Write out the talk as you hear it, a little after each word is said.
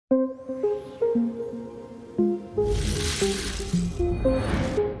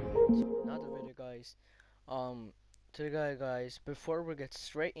Um, today guys, before we get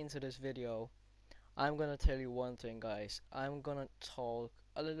straight into this video, I'm gonna tell you one thing guys. I'm gonna talk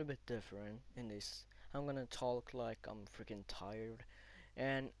a little bit different in this. I'm gonna talk like I'm freaking tired.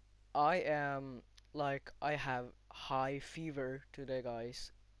 And I am I have high fever today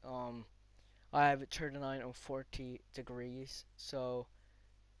guys. Um, I have 39 or 40 degrees. So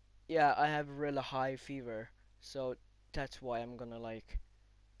yeah, I have really high fever. So that's why I'm gonna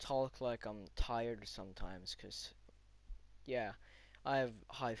talk like I'm tired sometimes, 'cause yeah, I have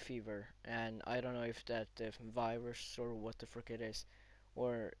high fever, and I don't know if that the virus or what the frick it is,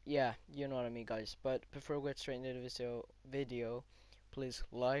 or yeah, you know what I mean, guys. But before we get straight into the video, please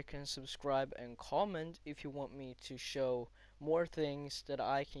like and subscribe and comment if you want me to show more things that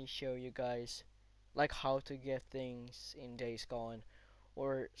I can show you guys, like how to get things in Days Gone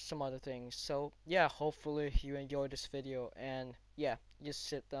or some other things. So yeah, hopefully you enjoy this video, and yeah, just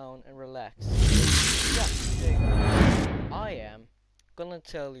sit down and relax. Yeah, today guys, I am gonna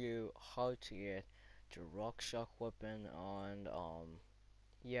tell you how to get the rock shock weapon on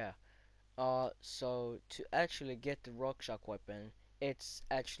yeah. So to actually get the rock shock weapon, it's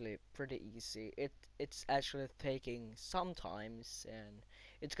actually pretty easy. It's actually taking some times, and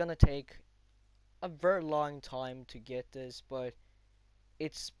it's gonna take a very long time to get this, but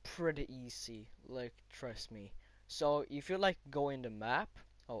it's pretty easy, like trust me. So if you go in the map,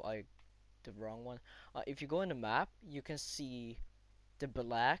 oh, I the wrong one. If you go in the map, you can see the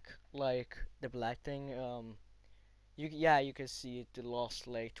black, the black thing. Yeah, you can see it. The lost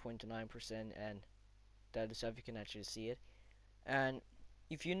like 29%, and that stuff you can actually see it. And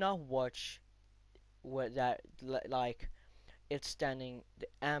if you now watch what that it's standing the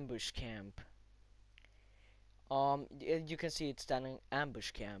ambush camp. You can see it's standing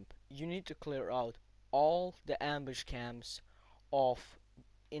ambush camp. You need to clear out all the ambush camps of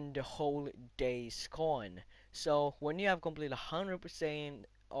in the whole Days Gone. So when you have completed 100%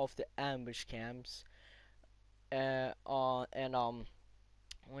 of the ambush camps, and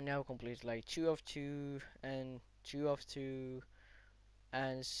we now complete like 2 of 2 and 2 of 2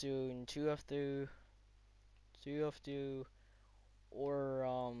 and soon 2 of 2, 2 of 2,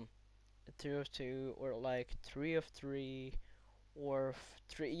 or 3 of 2, or like 3 of 3, or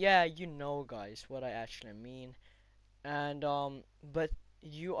 3. Yeah, you know, guys, what I actually mean. And but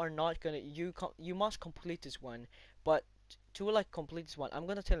you are not gonna you must complete this one. But to complete this one, I'm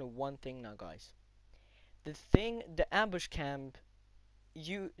gonna tell you one thing now, guys. The ambush camp,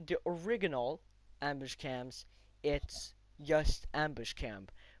 the original ambush camps, it's just ambush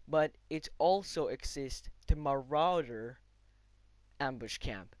camp, but it also exists the marauder ambush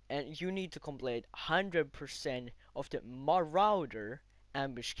camp, and you need to complete 100% of the marauder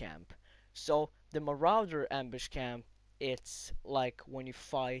ambush camp. So the marauder ambush camp, it's like when you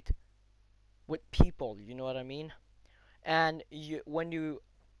fight with people, you know what I mean. And when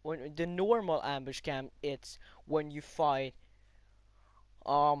the normal ambush camp, it's when you fight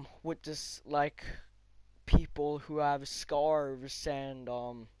with this people who have scarves, and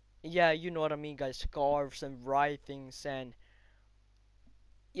yeah, you know what I mean, guys. Scarves and writings, and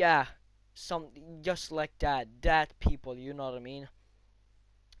yeah, some just like that people, you know what I mean.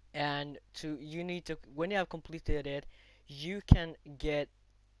 And to you need to when you have completed it, you can get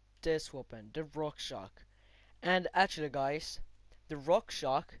this weapon, the rock shock. And actually, guys, the rock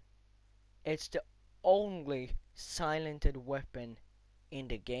shock, it's the only silented weapon in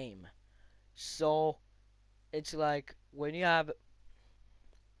the game. So it's like when you have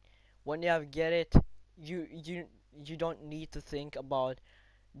get it, you don't need to think about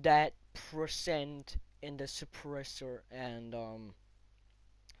that percent in the suppressor, and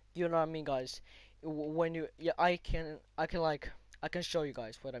you know what I mean, guys. When you yeah, I can show you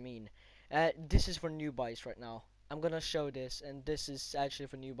guys what I mean. This is for new buys right now. I'm gonna show this, and this is actually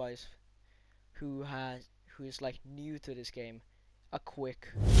for new buys who is like new to this game. A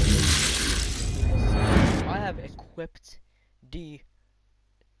quick I have equipped the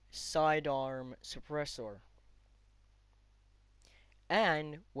sidearm suppressor,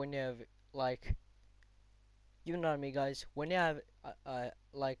 and when you have like you know what I mean, guys. When you have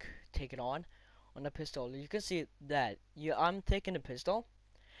take it on the pistol, you can see that I'm taking the pistol,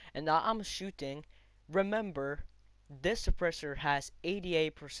 and now I'm shooting. Remember, this suppressor has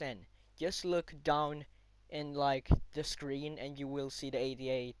 88%. Just look down in the screen, and you will see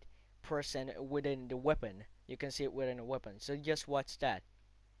the 88% within the weapon. You can see it within the weapon. So just watch that.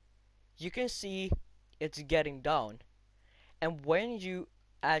 You can see it's getting down, and when you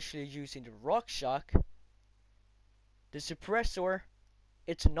actually using the rock shock, the suppressor,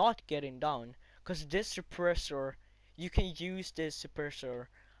 it's not getting down, because this suppressor, you can use this suppressor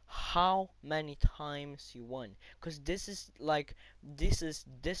how many times you won, because this is like this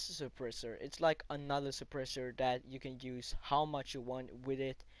suppressor. It's like another suppressor that you can use how much you want with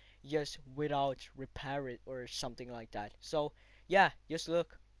it, just without repair it or something like that. So yeah, just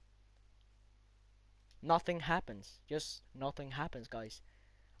look, nothing happens. Just nothing happens, guys.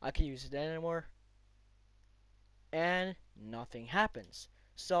 I can use it anymore, and nothing happens.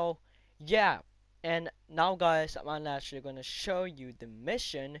 So yeah, and now guys, I'm actually gonna show you the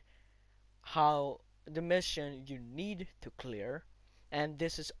mission, how the mission you need to clear, and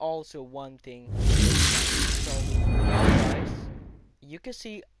this is also one thing. So now guys, you can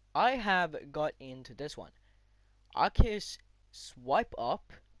see I have got into this one. I can swipe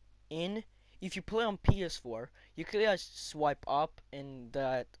up in, if you play on PS4, you can just swipe up in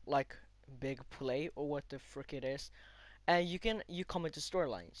that like big play or what the frick it is, and you come into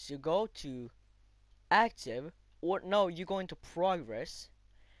storylines. You go to active, or no, you go into progress.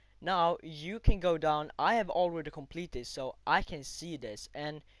 Now you can go down. I have already completed, so I can see this,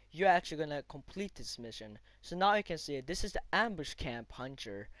 and you're actually gonna complete this mission. So now you can see it. This is the ambush camp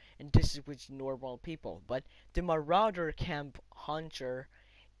hunter, and this is with normal people. But the marauder camp hunter,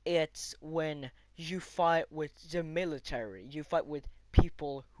 it's when you fight with the military. You fight with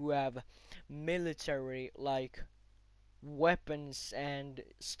people who have military like weapons and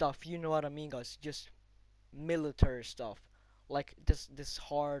stuff. You know what I mean, guys? Just military stuff, like this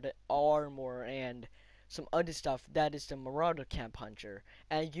hard armor and some other stuff. That is the marauder camp hunter,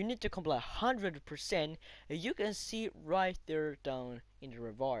 and you need to complete 100%. You can see right there down in the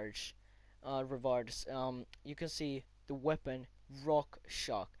rewards, you can see the weapon rock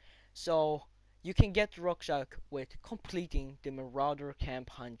shock. So you can get rock shock with completing the marauder camp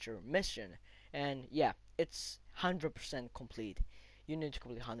hunter mission, and yeah, it's 100% complete. You need to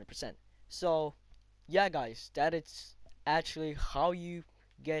complete 100%. So yeah guys, that is actually how you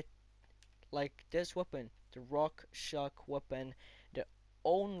get like this weapon, the rock shock weapon, the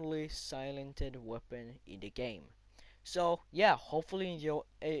only silented weapon in the game. So yeah, hopefully you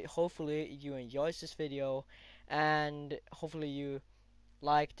enjoyed this video, and hopefully you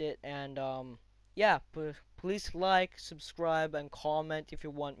liked it, and yeah, please like, subscribe, and comment if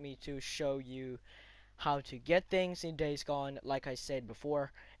you want me to show you how to get things in Days Gone, like I said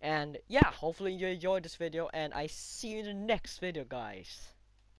before. And yeah, hopefully you enjoyed this video, and I see you in the next video, guys.